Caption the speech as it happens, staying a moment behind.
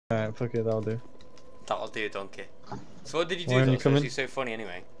Alright, fuck it, that'll do. That'll do, donkey. So what did you do Why are though? you coming? He's so funny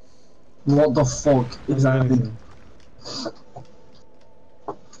anyway. What the fuck exactly?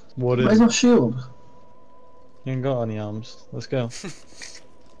 What is Where's my shield? You ain't got any arms. Let's go.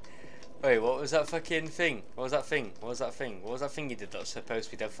 Wait, what was that fucking thing? What was that thing? What was that thing? What was that thing you did that was supposed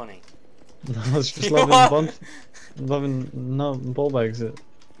to be dead funny? I was just loving ball bags at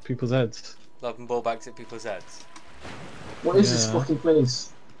people's heads. Loving ball bags at people's heads. What is this fucking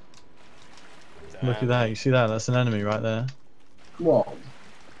place? Look at that, you see that? That's an enemy right there. What?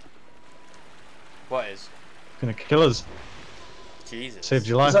 What is? Gonna kill us. Jesus. Saved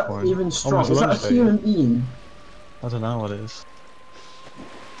your life, Is that Warren. even strong? Almost Is that launched a at you. human being? I don't know what it is.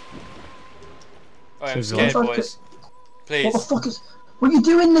 Oh, I'm Saved your scared, life. boys. Please. What the fuck is... What are you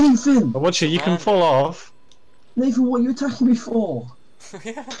doing, Nathan? Oh, watch it, you can fall off. Nathan, what are you attacking me for?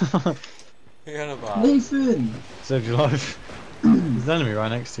 Yeah. You're on about. Nathan! Saved your life. There's an enemy right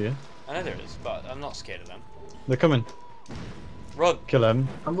next to you. I know there is, but I'm not scared of them. They're coming. Run. Kill them.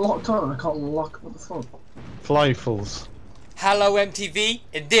 I'm locked on, I can't lock. What the fuck? Fly fools. Hello MTV,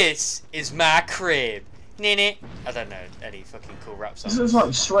 and this is my crib. Nini. I don't know any fucking cool rap songs. This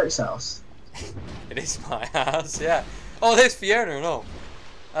looks like Shrek's house. It is my house, yeah. Oh, there's Fiona and all.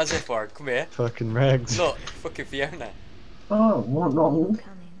 How's it for? Come here. Fucking regs. Look, fucking Fiona. Oh, what wrong?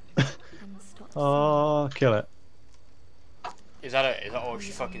 Oh, kill it. Is that all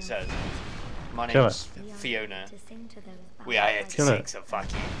she fucking says? My Kill name's Fiona. We are here to Kill sing it. some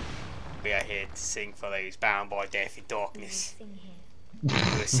fucking. We are here to sing for those bound by death and darkness. We'll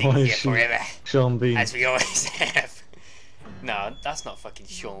sing Why is here she forever, Sean Bean? as we always have. No, that's not fucking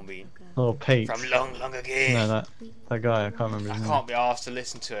Sean Bean. Oh, Pete. From long, long ago. No, that guy, I can't remember I his name. can't be asked to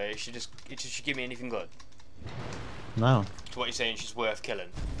listen to it. It should give me anything good. No. So what you're saying, she's worth killing.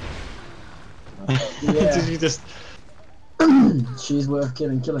 Yeah. Did you just... She's worth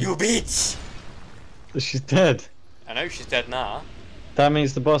killing. You bitch! She's dead. I know she's dead now. That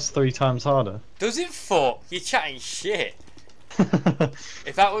means the boss 3 times harder. Does it fuck? You're chatting shit.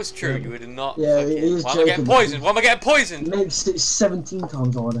 If that was true, you would have not. Yeah, fucking... he is Why am I getting joking. poisoned? Why am I getting poisoned? Makes it 17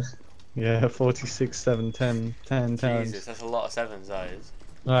 times harder. Yeah, 46, 7, 10 times. Jesus, that's a lot of sevens, that is.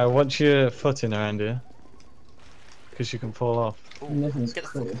 Alright, watch your footing around here. Because you can fall off. Ooh, Nothing's get the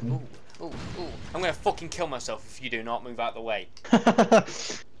pretty. fuck. Ooh, ooh. I'm gonna fucking kill myself if you do not move out the way.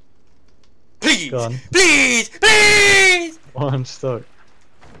 Please! Go on. Please! Please! Oh, I'm stuck.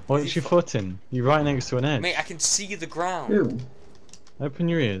 Watch your footing. You're right next to an edge. Mate, I can see the ground. Ew. Open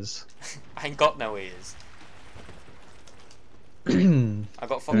your ears. I ain't got no ears. I got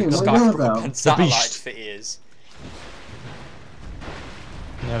What are fucking you on skyscraper about? and The satellites beast. for ears.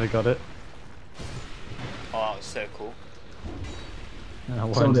 Never got it. Oh, that was so cool.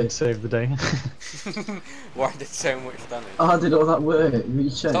 Warren did save the day. Warren did so much damage. How did all that work?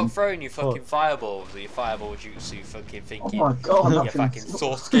 Reaching. Stop throwing your fucking fireballs or your fireball jutsu, you fucking Oh thinking. my god, You that fucking thing's...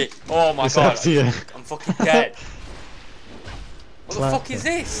 Sasuke. Oh my It's god. after you. I'm fucking dead. What the Slap fuck is it.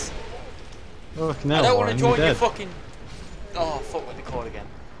 this? Look now, I don't want Warren, to you're join your dead. fucking. Oh fuck, what they call it again?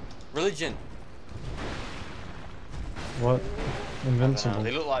 Religion. What? I don't know, Invincible.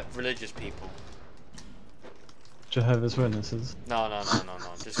 they look like religious people. Jehovah's Witnesses. No,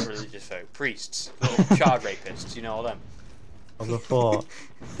 just religious folk. Priests. Little child rapists, you know all them. Of the thought.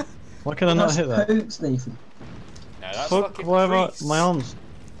 Why can I not That's hit that? Pokes, Nathan. No, that's Fuck, fucking why have I... priests. my arms?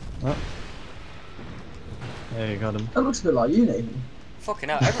 Oh. There you got him. That looks a bit like you, Nathan. Fucking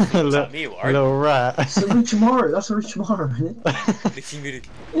hell, everything looks like me, Warren. Little rat. It's a Orochimaru, that's a Orochimaru, isn't it?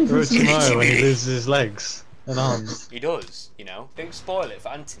 Orochimaru when he loses his legs and arms. He does, you know. Don't spoil it for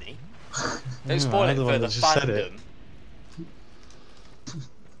Anthony. Don't Yeah, spoil I'm it the for one the that just said it.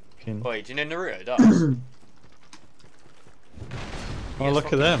 fandom. Wait, do you know Naruto does? Oh,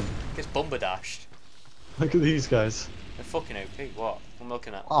 look at them. Gets bumper dashed. Look at these guys. They're fucking OP. What? I'm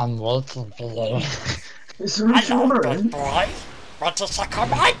looking at. I'm welcome for It's a Orochimaru. boy. Want to suck on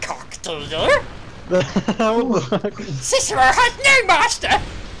my cock, do you? the Cicero has no master!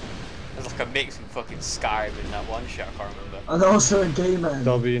 There's like a mix in fucking Skyrim in that one shot, I can't remember. And also a gay man.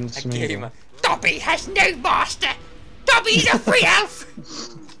 Dobby and A Smeagol. gamer. Dobby has no master! Dobby's a free elf!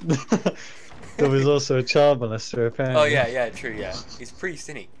 Dobby's also a child molester, apparently. Oh yeah, true, yeah. He's a priest,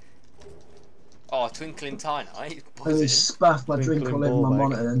 isn't he? Oh, Twinkling Time, he's And he buzzing. spaffed my drink all Twinkling over my ball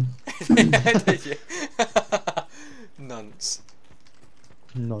bag. monitor then. Did you? Nonce.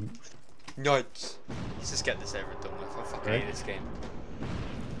 Nonce. Nonce. Let's just get this over and done with. I fucking Right. hate this game.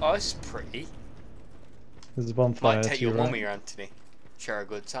 Oh, this is pretty. There's a bonfire Might to take your your right. mummy here, Anthony. Share a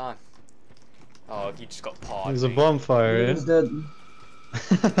good time. Oh, you just got parred. There's a mate. bonfire He's here.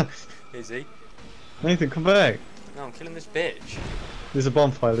 dead. Is he? Nathan, come back. No, I'm killing this bitch. There's a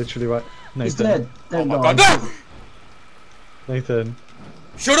bonfire literally right. Nathan. He's dead. Oh Don't my die. god, no! Nathan.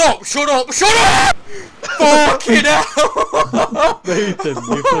 Shut up! Shut up! Shut up! Fucking hell! Nathan,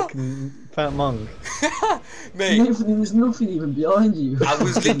 you fucking fat monk. Mate, Nathan, there was nothing even behind you. I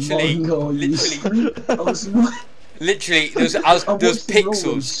was literally, I was not. literally, there was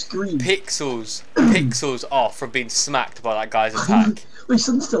pixels off from being smacked by that guy's attack. Wait,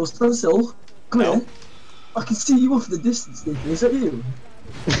 stand still, stand still. Come No. here. I can see you off in the distance, Nathan. Is that you?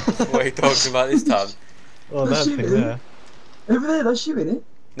 What are you talking about this time? Oh, that That's you, thing isn't there. it? Over there, that's you, innit?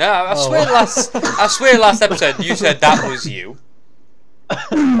 No, I Oh. swear last episode you said that was you.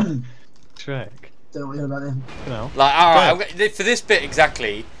 Shrek. Don't worry about him. You know. Like, alright, for this bit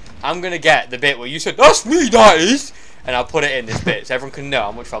exactly, I'm gonna get the bit where you said, "That's me, that is!" And I'll put it in this bit so everyone can know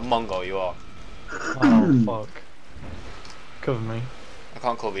how much of a Mongol you are. Oh, fuck. Cover me. I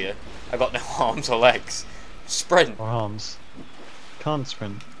can't cover you. I got no arms or legs. Sprint. Or arms. Can't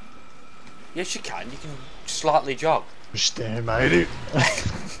sprint. Yes, you can. You can slightly jog. Stay, mate.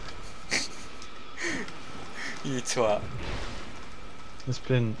 You twat. This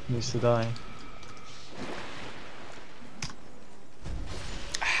plin needs to die.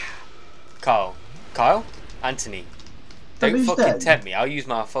 Kyle? Anthony. Don't Who's fucking dead? tempt me. I'll use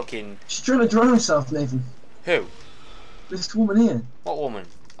my fucking... She's trying to drown herself, Nathan. Who? This woman here. What woman?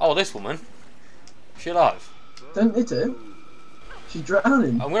 Oh, this woman. She alive? Don't hit her. She's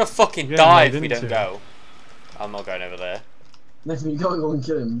drowning. I'm gonna fucking Yeah, die no, if we don't didn't go. I'm not going over there. Nathan, you gotta go and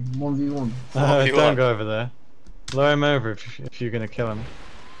kill him. 1v1. you Don't want? go over there. Lower him over if you're gonna kill him.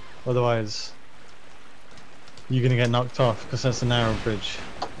 Otherwise, you're gonna get knocked off because that's a narrow bridge.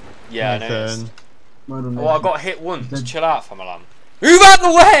 Yeah, I Nathan. noticed. Well done, Oh, I Nathan. got hit once. Dead. Chill out, famalam. Move out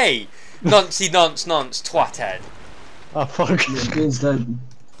the way! Noncy nonce nonce twathead. Oh fuck. Yeah, Dean's dead.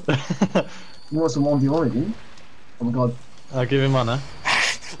 You want some 1v1 with you? Oh my god. I'll give him honor.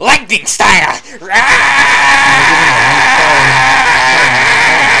 Lightning style!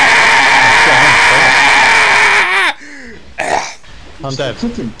 I'm dead.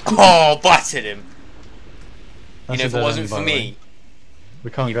 Kick him. Oh, blasted him. You That's know, a if it dead wasn't end, for by the me, way.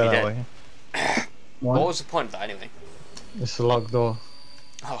 We can't you'd go be that dead. way. Why? what was the point of that anyway? It's a locked door.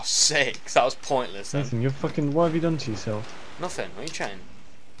 Oh, sick. That was pointless then. Nathan, you're fucking. What have you done to yourself? Nothing. What are you trying?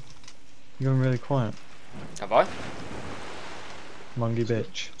 You're going really quiet. Have I? Mungy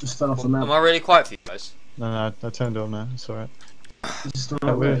bitch. Just fell off the Am map. I really quiet for you guys? No, I turned it on now. It's alright. Just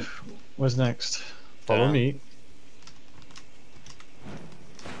Right, where's next? Follow Dunno. me.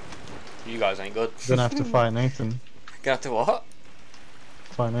 You guys ain't good. Gonna have to fight Nathan. Gonna have to what?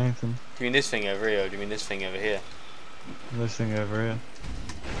 Fight Nathan. Do you mean this thing over here or do you mean this thing over here? This thing over here.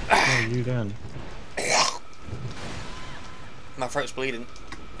 Oh, you then. My throat's bleeding.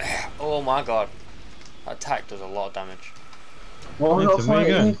 Oh my god. That attack does a lot of damage. Why are we not Nathan, where you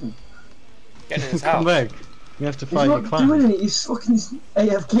fighting going? Nathan? Get in his Come house. back. You have to He's fight your not clan. doing it, he's fucking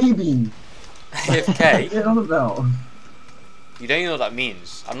AFK beam. AFK? Get on about. You don't even know what that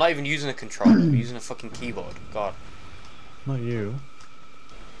means. I'm not even using a controller, I'm using a fucking keyboard. God. Not you.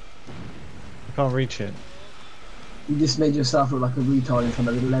 I can't reach it. You just made yourself look like a retard in front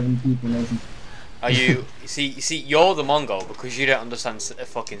of 11 people, Nathan. Are you... you see, you're the Mongol because you don't understand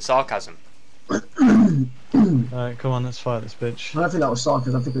fucking sarcasm. Alright, come on, let's fight this bitch. I don't think that was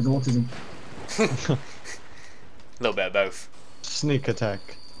sarcasm, I think it was autism. A little bit of both. Sneak attack.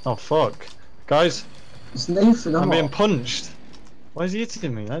 Oh fuck. Guys, It's Nathan, I'm I'm being not. punched. Why is he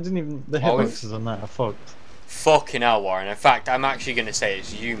hitting me? I didn't even... The Oh, hitboxes on that are fucked. Fucking hell, Warren. In fact, I'm actually going to say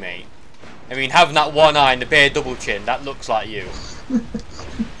it's you, mate. I mean, having that one eye and the bare double chin, that looks like you.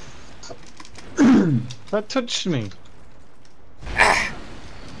 That touched me.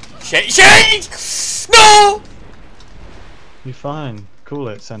 Shit! No! You're fine. Cool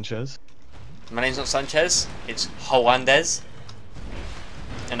it, Sanchez. My name's not Sanchez, it's Hoandez.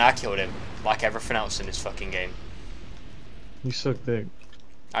 And I killed him, like everything else in this fucking game. You suck dick.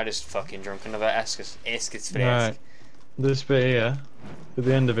 I just fucking drunk another Eskis Right. This bit here, at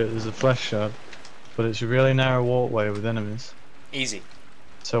the end of it, there's a flesh shard. But it's a really narrow walkway with enemies. Easy.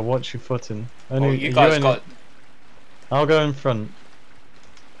 So watch your footing. Well, Only, you guys got... I'll go in front.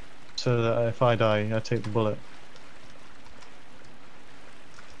 So that if I die, I take the bullet.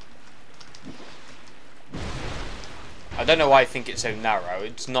 I don't know why I think it's so narrow.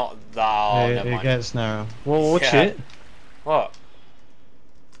 It's not that... Oh, it never mind. gets narrow. Well, watch Yeah. it. What?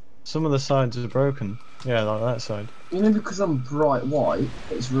 Some of the sides are broken. Yeah, like that side. You know, because I'm bright white,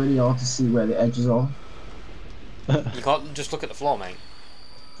 it's really hard to see where the edges are. You can't just look at the floor, mate.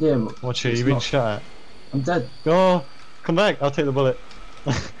 Yeah, but Watch it, it's you've been not. shot at. I'm dead. Oh, come back, I'll take the bullet.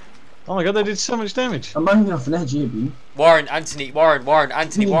 Oh my god, they did so much damage. I'm hanging off an edge here, B. Warren, Anthony, Warren, Anthony,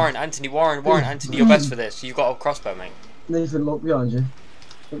 Anthony, you're best for this. You've got a crossbow, mate. Nathan, look behind you.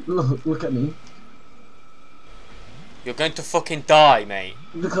 Look at me. You're going to fucking die, mate.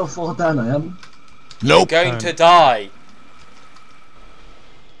 Look how far down I am. Nope. You're going to die.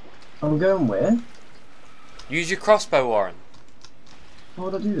 I'm going where? Use your crossbow, Warren. Why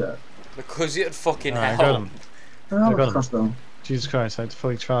would I do that? Because it'd fucking Alright, I help. got him. I don't have got a him. crossbow. Jesus Christ, I had to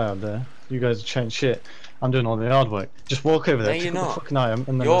fully try out there. You guys are chatting shit. I'm doing all the hard work. Just walk over there, No, pick you're up not. the fucking item,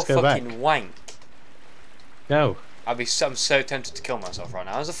 and then You're let's go back. fucking wank. Go. I'm so tempted to kill myself right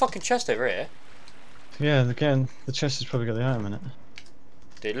now. There's a fucking chest over here. Yeah, again, the chest has probably got the item in it.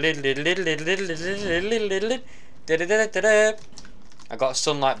 I got a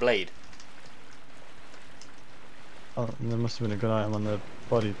sunlight blade. Oh, there must have been a good item on the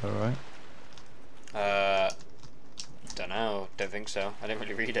body though, right? Don't know. Don't think so. I didn't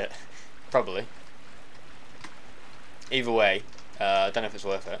really read it. Probably. Either way, I don't know if it's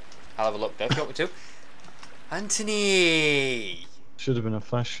worth it. I'll have a look though if you want me to. Anthony! Should have been a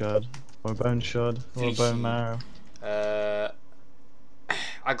flesh shard, or a bone shard, or a bone marrow. I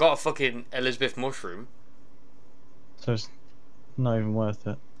got a fucking Elizabeth mushroom. So it's not even worth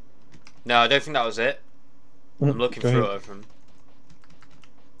it. No, I don't think that was it. I'm looking Great. through it from.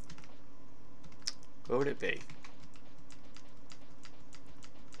 Where would it be?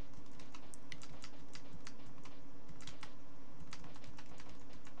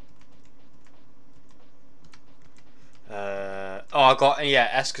 Oh, I got, yeah,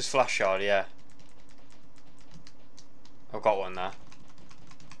 Esker's flash shard, yeah. I've got one there.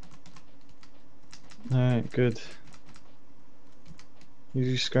 Alright, good.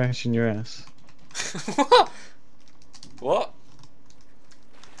 You scratching your ass. What?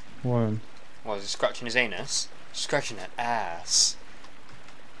 Warren. What, is he scratching his anus? Scratching that ass.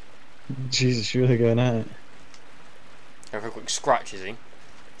 Jesus, you're really going at it. Have a quick scratch, is he?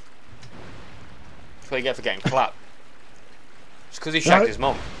 That's what you get for getting clapped. It's because he shagged his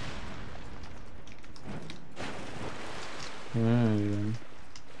mum. Right.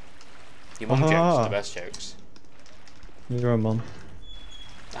 Your mum jokes are the best jokes. You're a mum.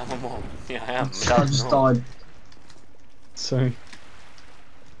 I'm a mum. Yeah, I am. I just died. Sorry.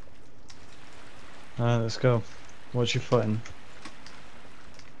 Alright, let's go. What's your footing?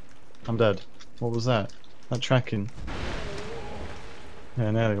 I'm dead. What was that? That tracking?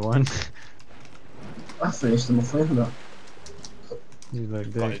 Yeah, nearly one. I finished him off with that. You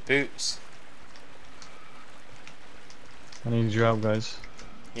look Got his big. boots. I need your help, guys.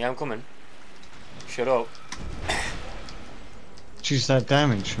 Yeah, I'm coming. Shut up. Jeez, that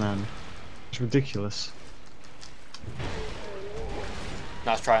damage, man. It's ridiculous.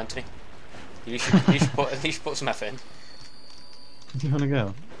 Nice try, Anthony. You should put some effort in. Do you wanna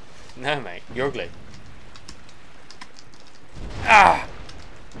go? No, mate. You're ugly. Ah!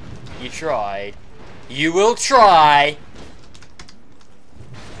 You tried. You will try!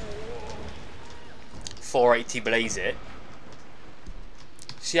 480 blaze it.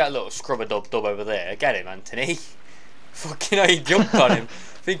 See that little scrubber dub over there? Get him, Anthony. Fucking hell, you jumped on him.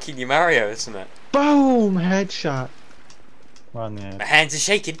 Thinking you're Mario or something. Boom! Headshot! Right in the My head. hands are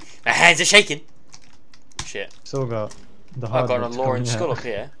shaking. My hands are shaking. Shit. Still got the I've hard got a bits Lauren coming skull out. up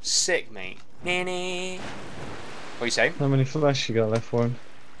here. Sick, mate. Nanny. What you say? How many flash you got left for him?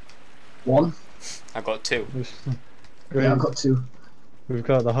 One. I've got 2. Yeah, I got 2. We've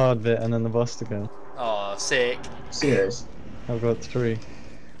got the hard bit and then the boss to go. Oh, sick. Serious. I've got 3. I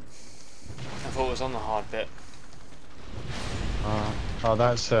thought it was on the hard bit. Oh,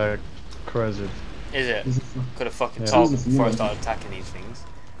 that's corrosive. Is it? Easy Could have fucking Yeah. told Easy for before I you. started attacking these things.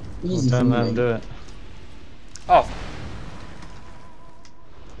 Easy for Turn me, that and mate. do it. Oh.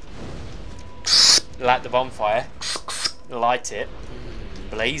 Light the bonfire. Light it.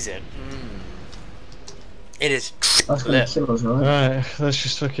 Blaze it. It is That's gonna lit. kill us, right? Alright, let's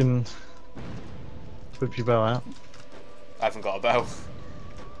just fucking whip your bow out. I haven't got a bow.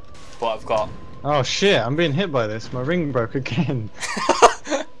 But I've got... Oh shit, I'm being hit by this. My ring broke again.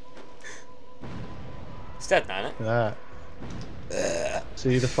 It's dead now, isn't it? That.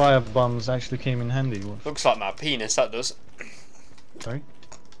 See, the fire bombs actually came in handy. What? Looks like my penis, that does. Sorry?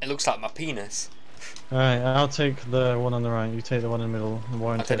 It looks like my penis. Alright, I'll take the one on the right, you take the one in the middle, and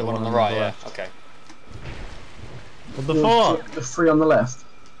Warren I'll take the one on the the right, yeah. left. Okay. What the fuck? The 3 on the left.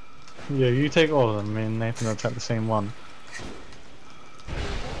 Yeah, you take all of them, me and Nathan will take the same one.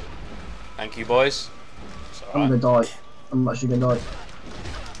 Thank you, boys. It's I'm alright. gonna die. I'm actually gonna die.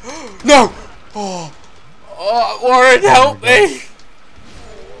 No! Oh! Oh, Warren, help me!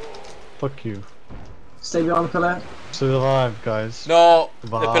 Fuck you. Stay behind the pillar. Still alive, guys. No, the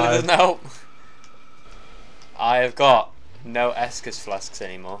Survive. pillar doesn't help. I have got no Escus flasks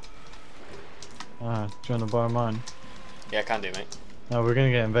anymore. Ah, do you want to borrow mine? Yeah, I can do, mate. No, we're gonna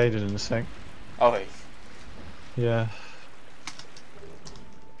get invaded in a sec. Oh, wait. Yeah.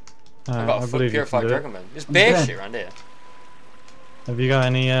 I've got a I foot believe you can purified do it. dragon man. There's bear Yeah. shit around here. Have you got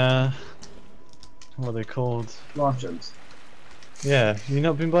any, what are they called? Life gems. Yeah, you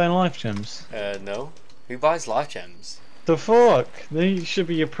not been buying life gems? No. Who buys life gems? The fuck? They should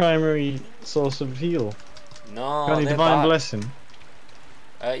be your primary source of heal. No, Got any they're divine bad. blessing?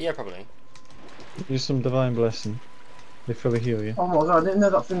 Yeah, probably. Use some divine blessing. They fully heal you. Oh my god, I didn't know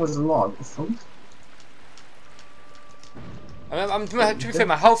that thing was alive. What the fuck? To be fair,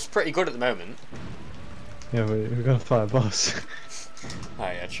 my health's pretty good at the moment. Yeah, we're gonna fight a boss. Oh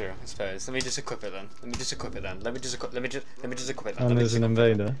yeah, true. I suppose. Let me just equip it then. Let me just equip it then. Let me just equip it then. And there's an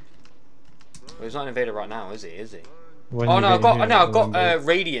invader. Well, he's not an invader right now, is he? When Oh you no, get I've got here, no, I've it'll got invade.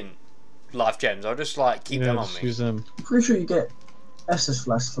 radiant life gems. I'll just like keep Yeah, them on just me. use them. I'm pretty sure you get Estus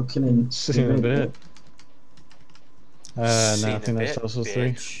flask for killing. See you in a bit. No, I Seen a think that's bit, also 3.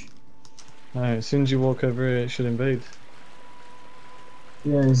 bitch. Alright, as soon as you walk over here, it should invade.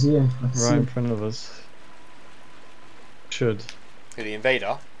 Yeah, he's here. I can Right see in him. front of us. Should. Who, the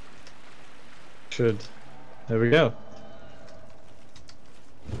invader? Should. There we go.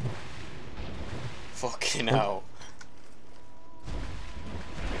 Fucking hell.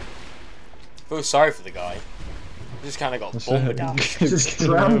 Feel sorry for the guy. He just kind of got That's bombed right. down. Just Get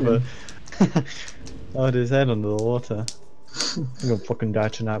drowning. over. Oh, his head under the water. You're gonna fucking die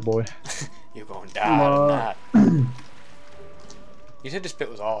tonight, boy. You're going down that. You said this bit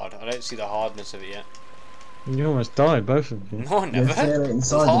was hard. I don't see the hardness of it yet. You almost died, both of you. No, I Yeah, never. feel it It's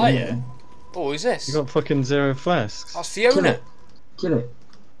inside you, higher. don't you? Oh, who's this? You got fucking 0 flasks. That's Kill Fiona. it. Kill it.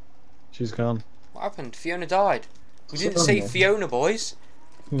 She's gone. What happened? Fiona died. We didn't Kill say her. Fiona, boys.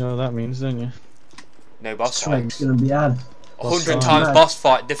 You know what that means, don't you? No boss Strength's fight. gonna be added. 100 fight. times Mad. boss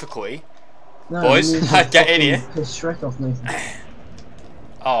fight difficulty. No, Boys, you need to get in fucking here. Piss Shrek off me.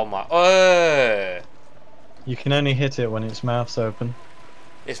 Oh my. Oh. You can only hit it when its mouth's open.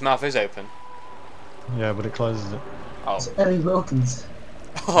 Its mouth is open. Yeah, but it closes it. Oh. It's Ellie Wilkins.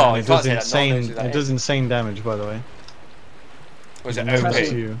 Oh, And you it can't does say that. No one insane. knows who that It is. does insane damage, by the way. Was it Never OP? to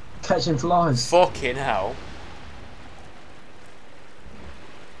OP? you. Catching flies. Fucking hell.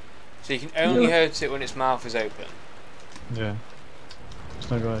 So you can only Yeah. hurt it when its mouth is open. Yeah. It's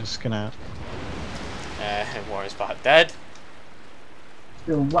not got its skin out. Warren's about dead.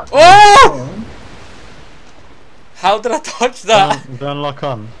 Still whack. Oh! How did I touch that? Don't lock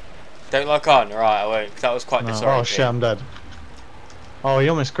on. Don't lock on. Right, I won't. 'Cause that was quite No. disorienting. Oh shit, I'm dead. Oh, he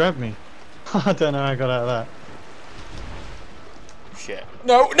almost grabbed me. I don't know how I got out of that. Shit.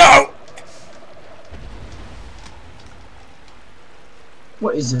 No, no!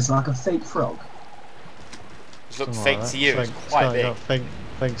 What is this? Like a fake frog? It looks Something fake like to that. you. It's It's like- quite it's big. got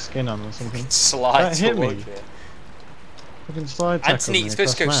fake skin on or something. Slide That hit me. towards you. Fucking slide tackle Anthony, me you're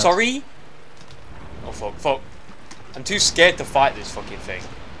supposed to go, across map. sorry? Oh fuck, fuck. I'm too scared to fight this fucking thing.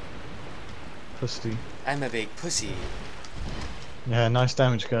 Pussy. I'm a big pussy. Yeah, nice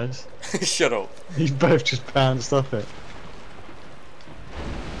damage, guys. Shut up. You both just bounced off it.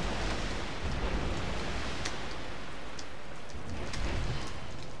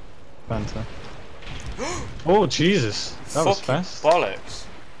 Fanta. Oh Jesus, that was Fucking fast. bollocks.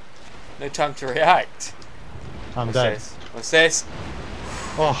 No time to react. I'm What's dead. this? What's this?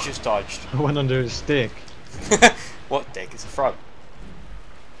 Oh, Just dodged. I went under his stick. What dick? It's a frog.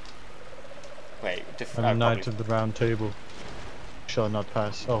 Wait, I'm different. a knight of the round table. Shall not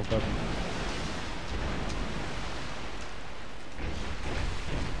pass. Oh, God.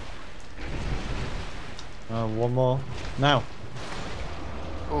 One more. Now.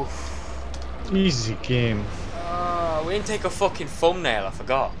 Oof. Easy game. We didn't take a fucking thumbnail, I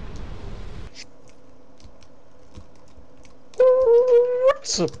forgot.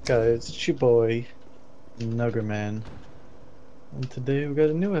 What's up, guys? It's your boy, Nuggerman. And today we got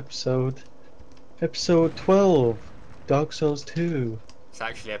a new episode. Episode 12. Dark Souls 2. It's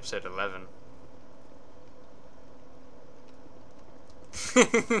actually episode 11.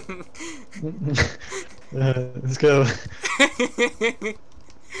 Let's go.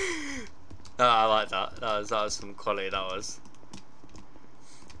 No, I like that. That was some quality. That was.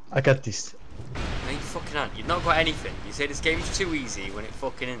 I got this. No, you fucking aren't. You've not got anything. You say this game is too easy when it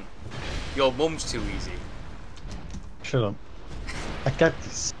fucking isn't. Your mum's too easy. Shut up. I got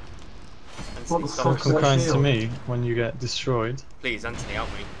this. Anthony, What the stop. fuck's Don't come that crying to shield? me when you get destroyed. Please, Anthony, help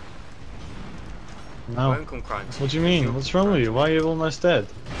me. I No. won't come crying to What do you mean? What's wrong with you? Why are you almost dead?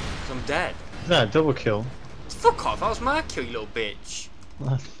 'Cause I'm dead. Is that a double kill? It's Fuck off, that was my kill, you little bitch.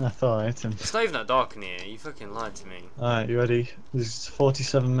 I thought I hit him. It's not even that dark in here, you fucking lied to me. Alright, you ready? There's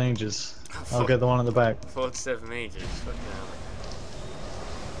 47 mages. I'll Fuck. get the one at the back. 47 mages, fucking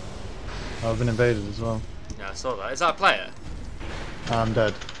hell. I've been invaded as well. Yeah, I saw that. Is that a player? I'm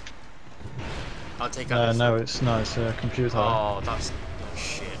dead. I'll take out this. No, it's not. It's a computer. Oh, that's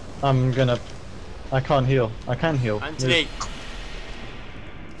shit. I'm gonna. I can't heal. I can heal. Anthony!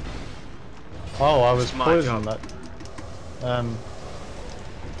 Oh, I was It's my poisoned. job. That.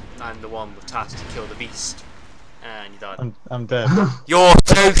 I'm the one with tasked to kill the beast. And you died. I'm dead. You're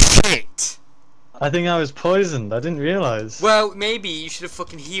so shit! I think I was poisoned. I didn't realise. Well, maybe you should have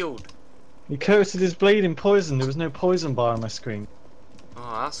fucking healed. He coated his blade in poison. There was no poison bar on my screen.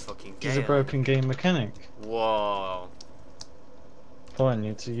 Oh, that's fucking gay. It's a broken game mechanic. Whoa. Pointing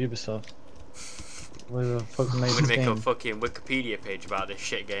you to Ubisoft. Where the fuck made I'm this gonna make game? a fucking Wikipedia page about this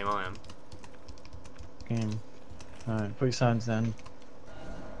shit game I am. Alright, put your signs down.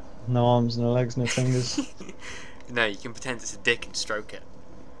 No arms, no legs, no fingers. No, you can pretend it's a dick and stroke it.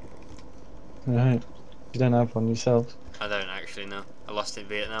 Alright. You don't have one yourself. I don't actually know. I lost in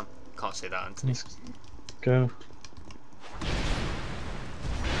Vietnam. Can't say that, Anthony. Let's go.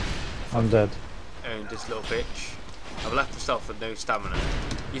 I'm dead. Owned this little bitch. I've left myself with no stamina.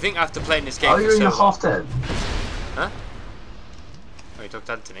 You think after playing this game Oh, for you're so long... half dead. Huh? Oh, you talked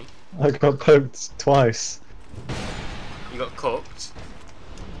to Anthony. I got poked twice. You got cooked.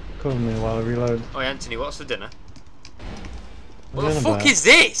 Cover me while I reload. Oh, Anthony, what's for dinner? What What the are you fuck on about? is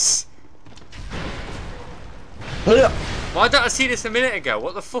this? Yeah. Why didn't I see this a minute ago?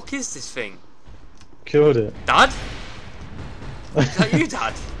 What the fuck is this thing? Killed it. Dad? Is that you,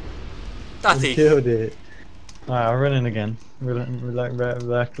 Dad? Daddy? Killed it. Alright, I'll run in again.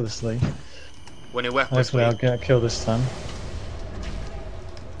 Recklessly. When it weapons Hopefully I'll get a kill this time.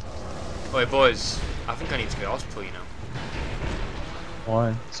 Wait, boys. I think I need to go to hospital, you know.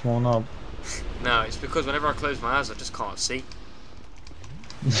 Why? Small knob. No, it's because whenever I close my eyes, I just can't see.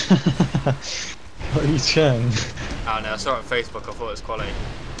 What are you trying? Oh no, I saw it on Facebook, I thought it was quality.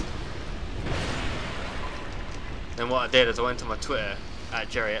 Then what I did is I went to my Twitter, at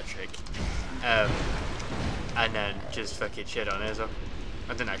geriatric, and then just fucking shit on it. So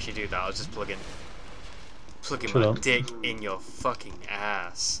I didn't actually do that, I was just plugging Shut my up. dick in your fucking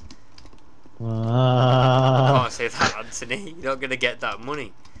ass. I Ah, can't say that, Anthony, you're not gonna get that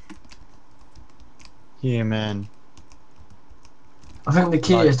money. yeah, man. I think the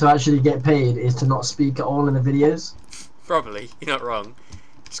key Right. is to actually get paid is to not speak at all in the videos. Probably, you're not wrong.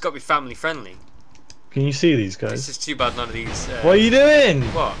 It's gotta be family friendly. Can you see these It's guys? just too bad none of these... What are you doing?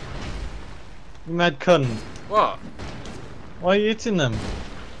 What? You mad cunt. What? Why are you hitting them?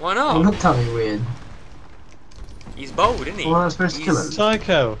 Why You not? looked at me weird. He's bold, isn't he? Well, I'm supposed to kill He's- him.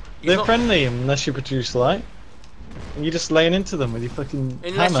 Psycho. He's They're not- friendly unless you produce light. And you're just laying into them with your fucking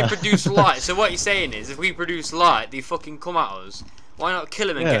Unless hammer. you produce light. So what you're saying is, if we produce light, they fucking come at us. Why not kill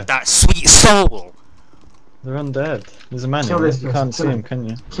him and Yeah. get that sweet soul? They're undead. There's a man Kill here. this You person, can't kill see him. him, can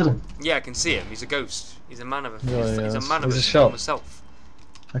you? Kill him. Yeah, I can see him. He's a ghost. He's a man of a. Yeah, he's yeah, a man of he's a a shot. himself.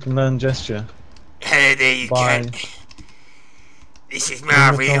 I can learn gesture. Hey there, you Bye. can. This is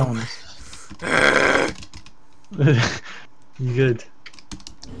Mario. You good?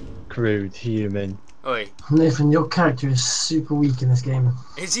 Crude human. Oi, Nathan, your character is super weak in this game.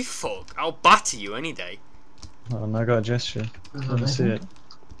 is he fuck? I'll batter you any day. Oh, and I got a gesture. I want to see it.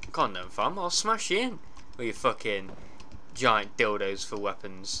 Come on then, fam. I'll smash you in with your fucking giant dildos for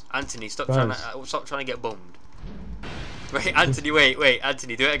weapons. Anthony, stop Guys. trying to get bummed. Wait, Anthony, wait,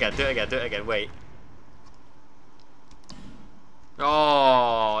 Anthony, do it again, wait.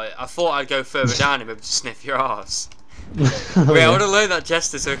 Oh, I thought I'd go further down and maybe just sniff your ass. Wait, I want to learn that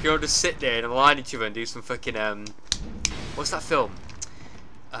gesture so we can all just sit there and align each other and do some fucking what's that film?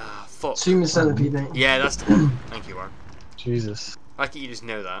 Fuck. Human centipede, mate. Yeah, that's the one. Thank you, Warren. Jesus. I think you just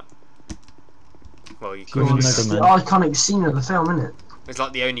know that. Well, you Good could. Mega It's the Man. iconic scene of the film, isn't it? It's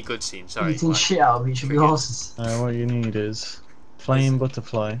like the only good scene. Sorry. Eating like- shit out of each of your asses. What you need is flame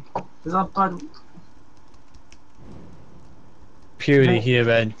butterfly. Is that bad? Purity No. here,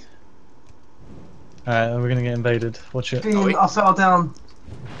 Ed. Alright, we're gonna get invaded. Watch it. we- I fell down.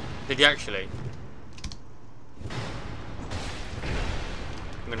 Did you actually?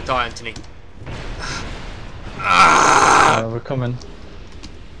 I'm gonna die, Anthony. We're coming.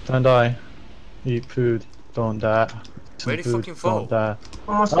 Don't die. Eat food. Don't die. Where'd he Some fucking food, fall? Don't die.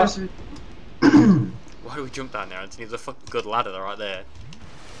 What am I supposed to be? Why do we jump down there, Anthony? There's a fucking good ladder right there.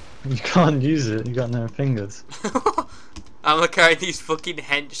 You can't use it. You got no fingers. I'm gonna carry these fucking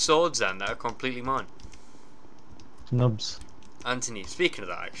hench swords then that are completely mine. Nubs. Anthony, speaking of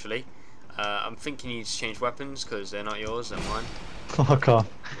that actually, I'm thinking you need to change weapons because they're not yours, they're mine. Fuck off.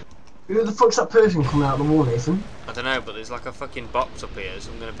 Who the fuck's that person coming out of the wall, Nathan? I don't know, but there's like a fucking box up here,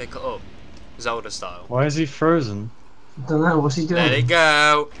 so I'm gonna pick it up. Zelda style. Why is he frozen? Don't know, what's he doing? Let it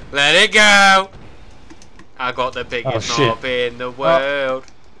go! Let it go! I got the biggest shit. knob in the world.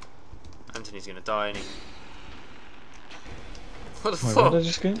 Anthony's gonna die, ain't he? What the Wait, fuck? what did I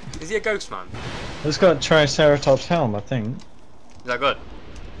just get? Is he a ghost man? I just got a Triceratops helm, I think. Is that good?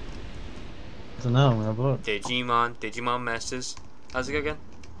 I don't know, I'm gonna have a look. Digimon Masters. How's it go again?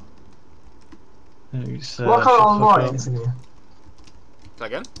 It's, What shut can't the I fuck unlock up. this in here? Is that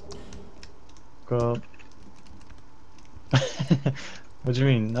again? Go up. What do you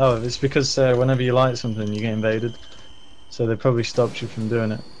mean? Oh, it's because whenever you light something, you get invaded. So they probably stopped you from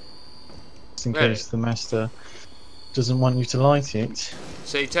doing it. Just in Really? case the master doesn't want you to light it.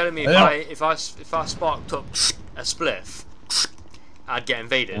 So you're telling me Yeah. if I sparked up a spliff, I'd get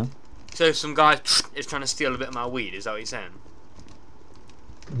invaded? Yeah. So if some guy is trying to steal a bit of my weed, is that what you're saying?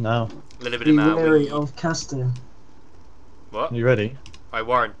 No. A little bit Be of my wary weed. of casting. What? Are you ready? Wait,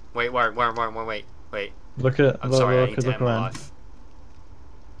 Warren. Wait. Look at I'm look, sorry, I look, need to look end my around. life.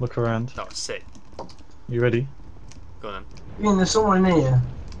 Look around. That was sick. You ready? Go on Ian, there's someone in here.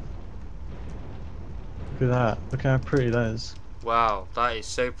 Look at that. Look how pretty that is. then. Wow, that is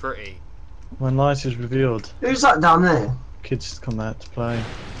so pretty. When light is revealed, Who's that down there? kids come out to play.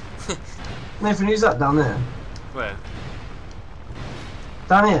 Nathan, who's that down there? Where?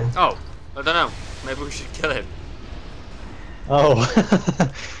 Down here. Oh, I don't know. Maybe we should kill him. Oh.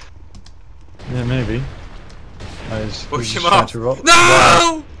 Yeah, maybe. Push him trying off. to rock.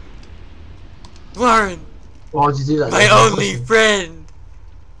 No! Warren, Why would you do that? my Nathan? only friend,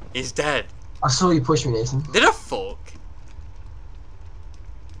 is dead. I saw you push me, Nathan. Did I fuck?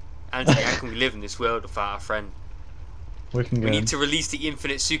 Anthony, how can we live in this world without our friend? We can go. We need to release the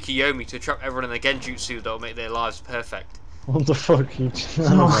infinite Tsukiyomi to trap everyone in the Genjutsu that will make their lives perfect. What the fuck are you talking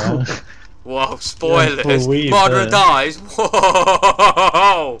about? Whoa, spoilers! full weed Madara there. dies!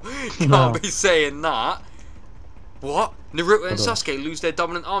 Whoa! Can't No. be saying that! What? Naruto and Hold on. Sasuke lose their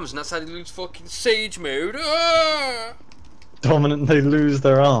dominant arms and that's how they lose fucking Sage Mode? Ah! Dominant, they lose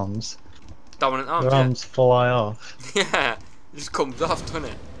their arms. Dominant arms, Their arms fly off. yeah. It just comes off, doesn't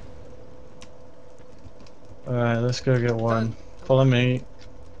it? Alright, let's go get Warren. Follow me.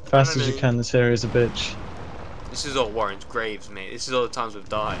 Fast Follow as you me. can, this area is a bitch. This is all Warren's graves, mate. This is all the times we've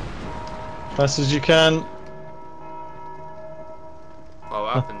died. Fast as you can. Well,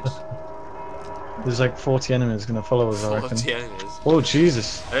 what happens? There's like 40 enemies gonna follow us, I reckon. 40 enemies. Oh,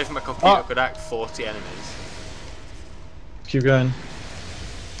 Jesus. I don't think my computer Ah. could act 40 enemies. Keep going.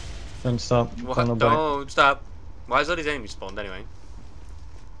 Don't stop. What? Don't look back. Don't stop. Why is all these enemies spawned anyway?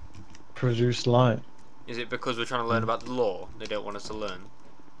 Produce light. Is it because we're trying to learn about the law? They don't want us to learn.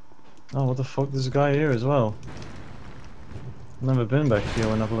 Oh, what the fuck? There's a guy here as well. Never been back here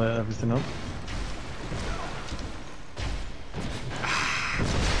when I've lit everything up.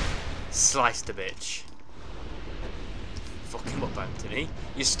 Sliced the bitch. Fuck him up, Anthony.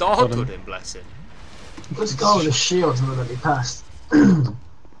 You startled Got him. him, bless him. Let's go with the shield to let me past.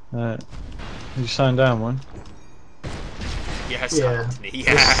 Alright. You sign down one. Yes, Yeah. Anthony,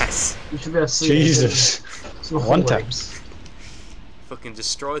 yes! You should be able to see it. Jesus. It's not One hallway. taps. Fucking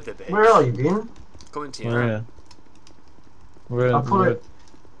destroyed the bitch. Where are you, Dean? Coming to you We're now. here. We're I'll put it.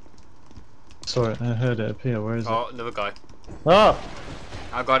 Sorry, I heard it appear. Where is Oh, another guy. it? Ah!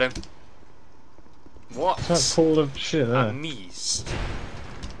 I got him. What? What's that pool of shit I there? missed.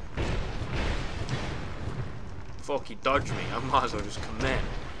 Fuck, he dodged me. I might as well just come in.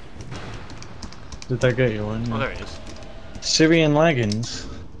 Did that get you one? Oh, Yeah. there it is. Syrian leggings.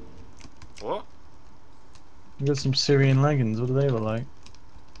 What? You got some Syrian leggings. What do they look like?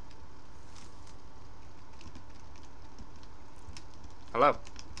 Hello?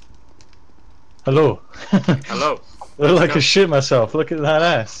 Hello. Hello? I look like No. a shit myself. Look at that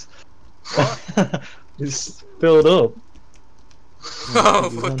ass. What? It's filled up. Oh,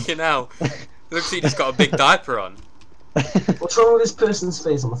 fucking hell. Looks like he just got a big diaper on. What's wrong with this person's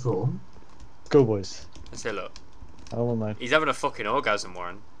face on the floor? Schoolboys. Let's say, look. I will know. He's having a fucking orgasm,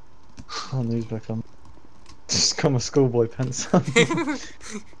 Warren. Oh, knees back on. Just got my schoolboy pants on.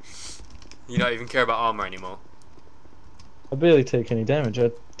 You don't even care about armor anymore. I barely take any damage.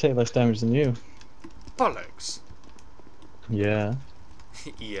 I take less damage than you. Bollocks. Yeah.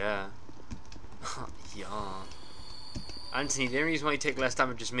 Yeah. Yeah. Anthony, the only reason why you take less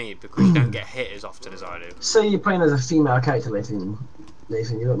damage as me is because you don't get hit as often as I do. Say you're playing as a female character, Nathan.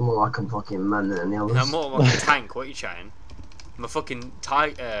 Nathan, you look more like a fucking man than the others. I'm more like a tank, what are you chatting? I'm a fucking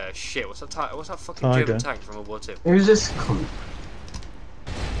shit, what's that fucking Tiger. German tank from World War II? Who's this cunt?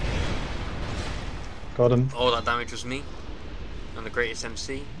 Got him. All that damage was me. I'm the greatest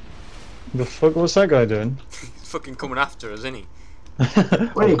MC. The fuck was that guy doing? He's fucking coming after us, isn't he?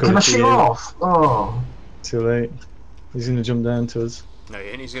 Wait, can I shoot off? Oh. Too late. He's gonna jump down to us. No, he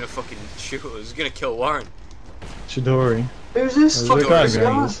ain't. He's gonna fucking shoot us. He's gonna kill Warren. Chidori. Who's this? There's a guy Fucking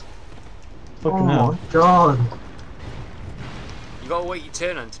going. guy? Fucking Oh hell. my god. You gotta wait your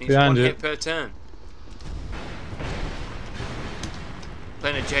turn, Anthony. It's Behind one you. hit per turn.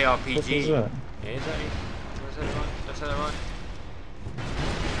 Playing a JRPG. What was that? Yeah, is that it? Did I say that right?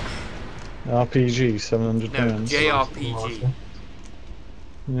 RPG, 700 No, pounds. JRPG.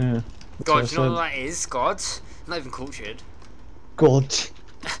 Yeah. that's God, what do you know I what that is, God? I'm not even cultured. God.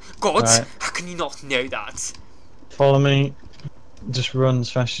 God, Right. how can you not know that? Follow me. Just run as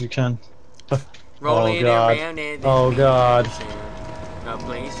fast as you can. Rolling God. around in Oh, God. a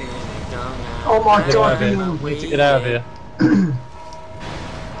place in the dawn. Oh my Get god, out of here. Bean. We need to get out of here.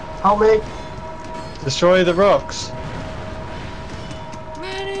 Help me. Destroy the rocks.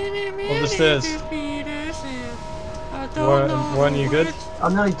 Up the stairs. Warren, you good? I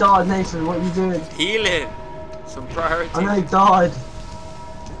nearly died, Nathan. What are you doing? Healing. Some priority. I nearly died.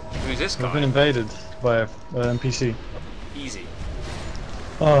 Who's this We've been guy? invaded by a NPC. Easy.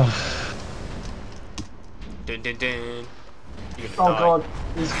 Oh, Dun dun dun. You're gonna Oh die. god.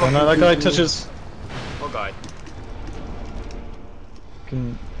 He's oh fucking no, that guy beating me. touches What guy?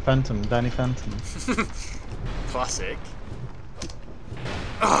 fucking Phantom, Danny Phantom. Classic.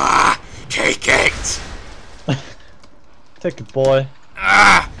 Ah! Take it! Take it, boy.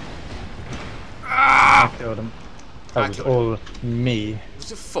 Ah! I Ah! killed him. I That was killed him. all me. What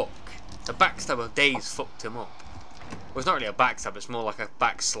the fuck? The backstab of Days fucked him up. Well, it's not really a backstab, it's more like a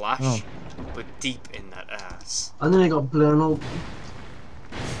backslash. Oh. But deep in that ass. I nearly got blown up.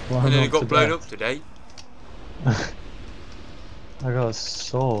 Blown And then he up got to blown death. up today. I got a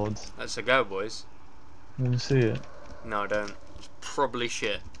sword. Let's go, boys. Let me see it. No, I don't. It's probably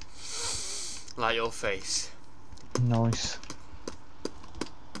shit. Like your face. Nice.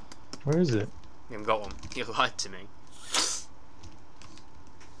 Where is it? You haven't got one. You lied to me.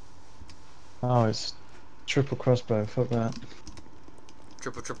 Oh, it's triple crossbow. Fuck that.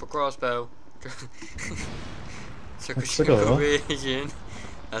 Triple crossbow. That's the goal. Vision.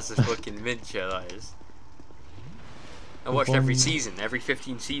 That's a fucking mint show, that is. I watched every season, every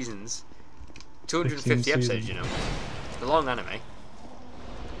 15 seasons. 250 15 episodes, seasons. you know. It's a long anime.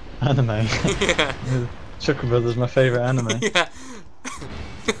 Anime. Yeah. Chuckle Brothers, my favourite anime. Yeah.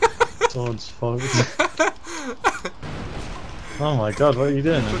 Swords, fogs. Oh my god, what are you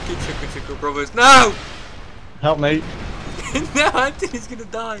doing? Fucking Chuckle Brothers. No! Help me. No, Anthony's gonna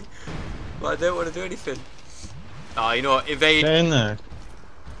die. But I don't want to do anything. Oh, you know what? Evade. Get in there.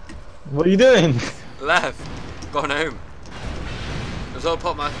 What are you doing? Left. Gone home. It was all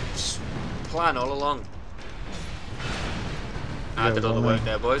part of my plan all along. I Yeah, did all well, the work no.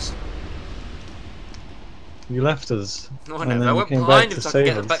 there, boys. You left us. No, And no, then I you went came behind back him to so I could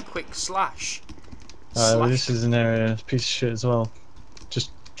get save the us. back quick slash. Alright, well, Slash. this is an area, piece of shit as well.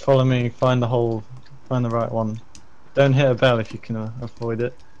 Just follow me, find the hole, find the right one. Don't hit a bell if you can avoid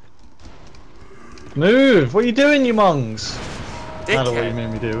it. Move! What are you doing, you mongs? I don't know what you Dickhead.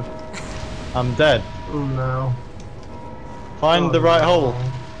 made me do. I'm dead. Oh no. Find Oh, the right no. hole.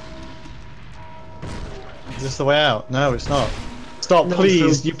 Is this the way out? No, it's not. Stop, No,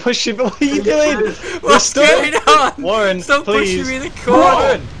 please. stop. You pushing. What are you doing? What's Stop. going on? Warren, Stop please. pushing me in the corner.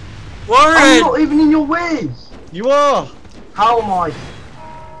 Warren, I'm Warren! not even in your way! you are. How am I?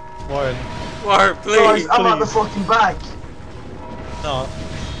 Warren, Warren, Guys, please. I'm at the please. fucking back! no.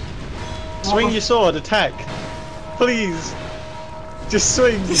 Swing your sword. Attack. Please. Just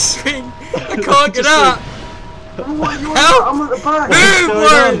swing. Just swing. I can't get Just out. What are you Help! I'm at the back! Move,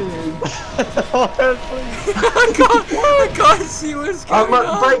 Warren. Warren, please. I can't see what's I'm going at the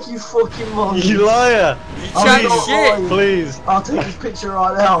on. back, you fucking monkey! You liar. You I'm chat not shit. lying. Please. I'll take this picture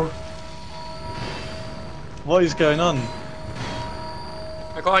right now. What is going on?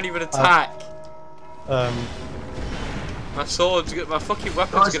 I can't even attack. My sword's my fucking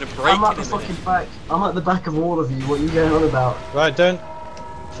weapon's Guys, gonna break I'm at in the a minute. fucking back. I'm at the back of all of you. What are you going on about? Right, don't.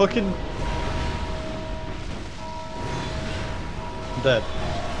 Fucking. I'm dead.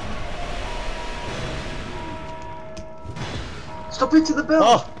 Stop hitting the bell!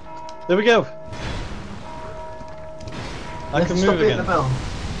 Oh! There we go. I Nathan, can stop move hitting again. the bell.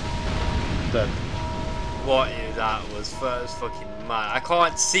 Dead. What is that? Was first fucking mad. I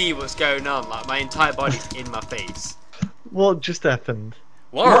can't see what's going on. Like my entire body's in my face. What just happened?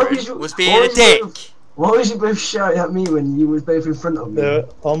 Warren did you- was being why a did dick. you- Why was you both shouting at me when you was both in front of me?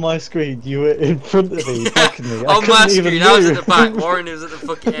 On my screen, you were in front of me, blocking me. On my screen, I was at the back. move. Warren was at the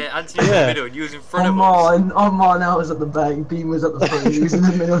fucking Anthony was in the middle, and you was in front On of us. mine, I was at the back, Beam was at the front, he was in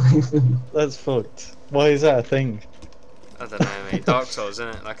the middle of everything. That's fucked. Why is that a thing? I don't know, mate. Dark Souls, isn't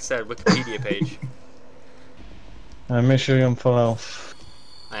it? Like I said, Wikipedia page. Make sure you're on full health.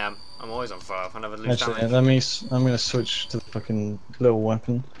 I am. I'm always on fire. I never lose Actually, damage. I'm gonna switch to the fucking little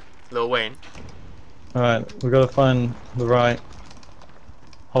weapon. Lil Wayne. Alright, we gotta find the right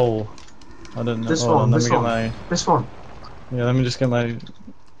hole. I don't know. This Hold one, on, let this me get one. my. This one. Yeah, let me just get my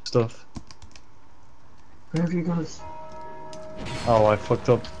stuff. Where have you guys? Oh, I fucked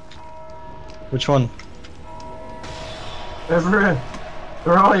up. Which one? Over here.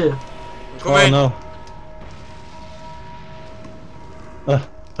 Where are you? I'm coming. Oh no.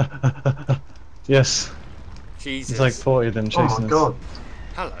 Yes. Jesus. It's like 40 of them Oh chasing my god.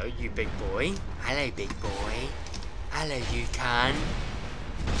 Hello, you big boy. Hello, big boy. Hello, you can.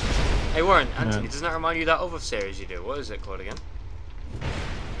 Hey, Warren, Anthony, doesn't that remind you of that other series you do? What is it called again?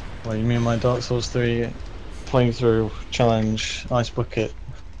 Well, you mean my Dark Souls 3 playthrough challenge ice bucket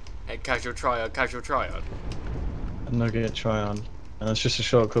Hey, casual tryout, casual tryout. nugget try on? And that's just a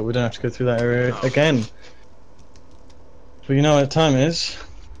shortcut. We don't have to go through that area Oh. again. But you know what time is?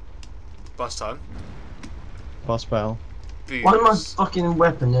 Boss time. Boss battle. Why did my Booze. fucking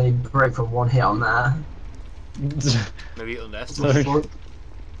weapon nearly break from one hit on that? Maybe it'll nest. Sorry. Fuck.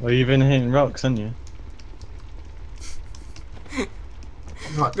 Well, you've been hitting rocks, haven't you?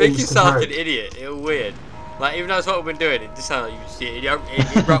 Like, Make you instant sound like break. an idiot. It's weird. Like, even though that's what we've been doing, it just sounds like you just see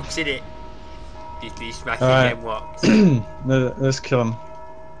it rocks in it. Just be smashing Alright. them rocks. Let's kill him.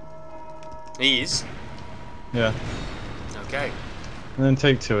 These? Yeah. Okay. And then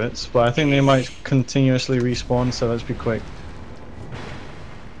take to it. But I think they might continuously respawn, so let's be quick.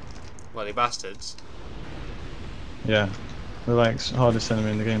 Well, they bastards. Yeah. They're like hardest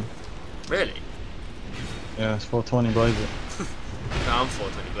enemy in the game. Really? Yeah, it's 420 blaze it. No, I'm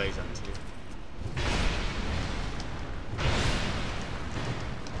 420 Blaze, Anthony.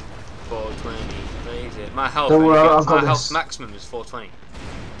 420 Blaze it. My health, Don't worry, I've got my health this. maximum is 420.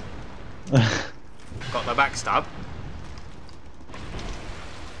 Got the backstab.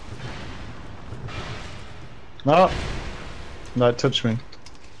 No! That touched me.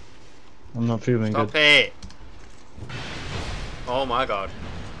 I'm not feeling Stop good. it! Oh my god.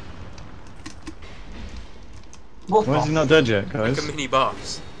 What Why is the he not dead yet, Like guys? a mini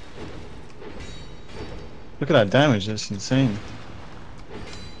boss. Look at that damage, that's insane.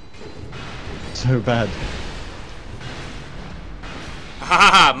 So bad. Ha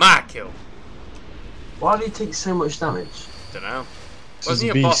ha ha! My kill! Why did he take so much damage? Dunno. This Wasn't is he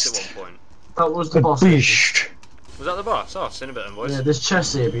a a boss beast. at one point? That was the A boss. beast! Was that the boss? Oh, I've seen a bit of them, boys. Yeah, there's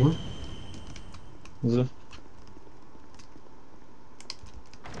chests here, Bean. Is it?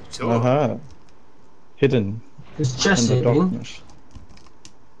 Two. Aha. Hidden There's in chests the here, Bean. darkness.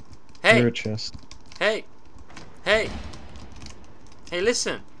 Hey! Mirror chest. Hey! Hey! Hey,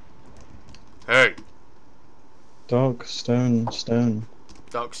 listen! Hey! Dark stone, stone.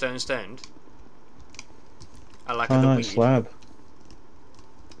 Dark stone stoned. I like the Finite weed. slab.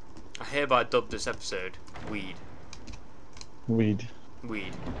 I hereby dub this episode Weed. Weed.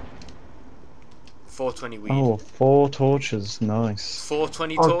 Weed. 420 weed. Oh, 4 torches. Nice.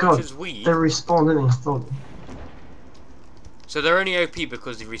 420 Oh, God. torches weed. They respawned, didn't they? Fuck. So they're only OP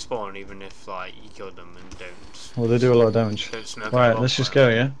because they respawn, even if like you killed them and don't Well, they do a lot of damage. smoke. Right, let's just go,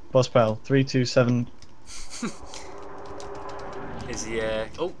 yeah? Boss battle. 3, 2, 7. Is the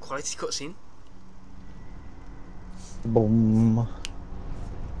oh, quality cutscene. Boom.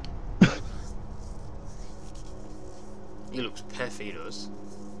 He looks perfect, he does.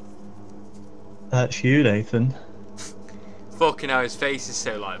 That's you, Nathan. Fucking hell, his face is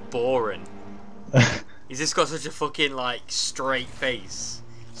so like boring. He's just got such a fucking like straight face.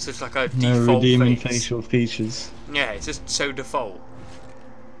 Such like a No default redeeming face. facial features. Yeah, it's just so default.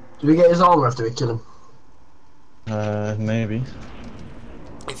 Did we get his armor after we kill him? Maybe.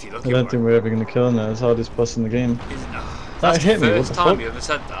 If you look I at don't think we're ever gonna kill him now. It's the hardest boss in the game. That's hit the me, what first the time fuck? you ever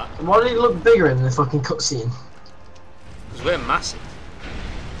said that. Why did he look bigger in the fucking cutscene? Because we're massive.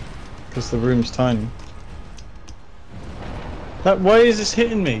 Because the room's tiny. Why is this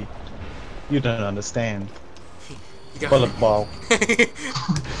hitting me? You don't understand. You Bullet ball.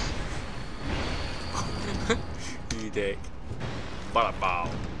 You dick. Bullet ball.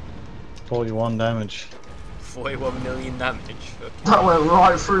 41 damage. 41 million damage. Okay. That went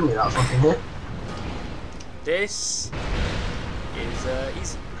right through me, that fucking hit. This is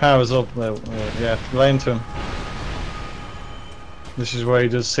easy. Powers up. Yeah, lay into him. This is where he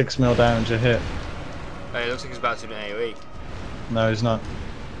does 6 mil damage a hit. Hey, it looks like he's about to do an AoE. No, he's not.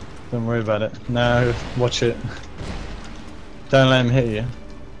 Don't worry about it. No, watch it. Don't let him hit you.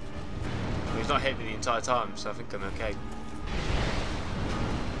 Well, he's not hit me the entire time, so I think I'm okay.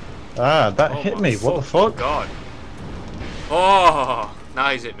 Ah, that Oh hit my me. What the fuck? God. Oh, now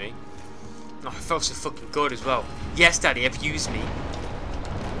he's hit me. Oh, I felt so fucking good as well. Yes, Daddy, abuse me.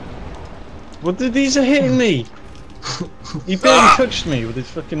 What did these are hitting me? He barely touched me with his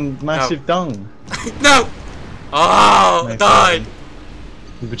fucking massive dung. No! Oh, I Nice, died. Adam.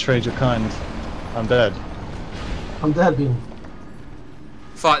 You betrayed your kind. I'm dead. I'm dead, Bean.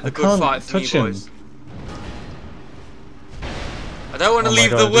 Fight the I good can't fight for me, touch him. boys. I don't want to Oh my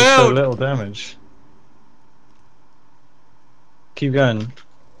leave God, the I did so world. little damage. Keep going.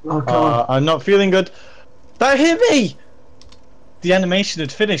 Oh, come on. I'm not feeling good. That hit me! The animation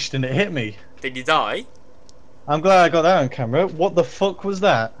had finished and it hit me. Did you die? I'm glad I got that on camera. What the fuck was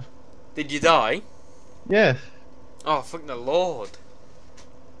that? Did you die? Yeah. Oh, fucking the Lord.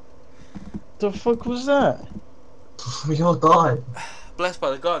 The fuck was that? We all died. Blessed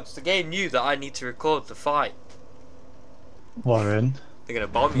by the gods. The game knew that I need to record the fight. Warren. They're gonna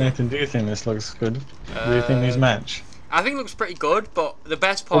bomb you. Nathan, do you think this looks good? Do you think these match? I think it looks pretty good, but the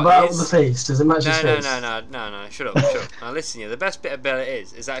best What part about is... the face? Does it match his No, face? no, shut up, shut up. Now listen here, the best bit about it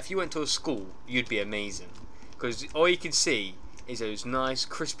is that if you went to a school, you'd be amazing. Because all you can see is those nice,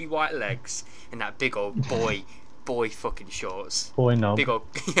 crispy white legs and that big old boy fucking shorts. Boy knob. Big old,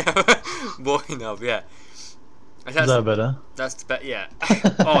 boy knob, yeah. Is that better? That's the best, yeah.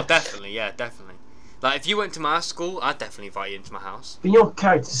 Oh, definitely, yeah, definitely. Like, if you went to my school, I'd definitely invite you into my house. But your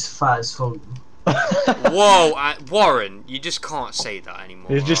character's fat as fuck. Whoa, Warren, you just can't say that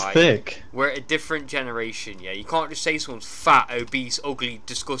anymore. It's just right? thick. We're a different generation, yeah. You can't just say someone's fat, obese, ugly,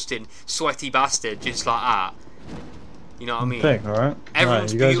 disgusting, sweaty bastard just like that. You know what I mean? Thick, alright?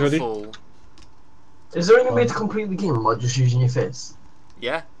 Everyone's You guys ready? beautiful. Is there any way to complete the game by just using your face?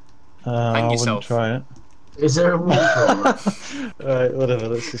 Yeah. I wouldn't yourself. try it. Is there a walkthrough? Alright, whatever,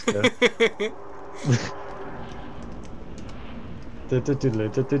 let's just go.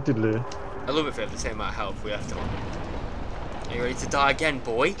 I love it if we have the same amount of health we have to. Are you ready to die again,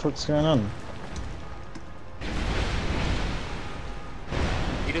 boy? What's going on?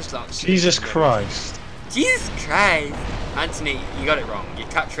 You just like Jesus Christ. Jesus Christ! Anthony, you got it wrong. Your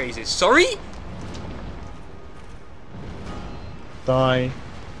catchphrase is sorry? Die.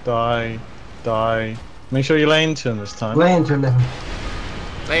 Die. Die. Make sure you lay into him this time. Lay into him then.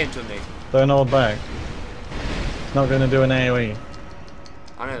 Lay into me. Don't hold back. It's not going to do an AoE.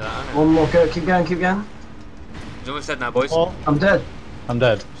 I know that, I know. One more go. Keep going, keep going. He's almost dead now, boys. Oh, I'm dead. I'm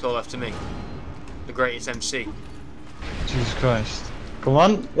dead. It's all left to me. The greatest MC. Jesus Christ. Come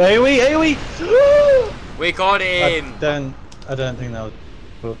on. AoE! AoE! We got him! I don't think that would...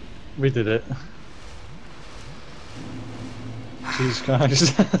 But we did it. Jesus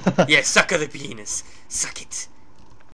Christ. Yeah, suck of the penis. Suck it.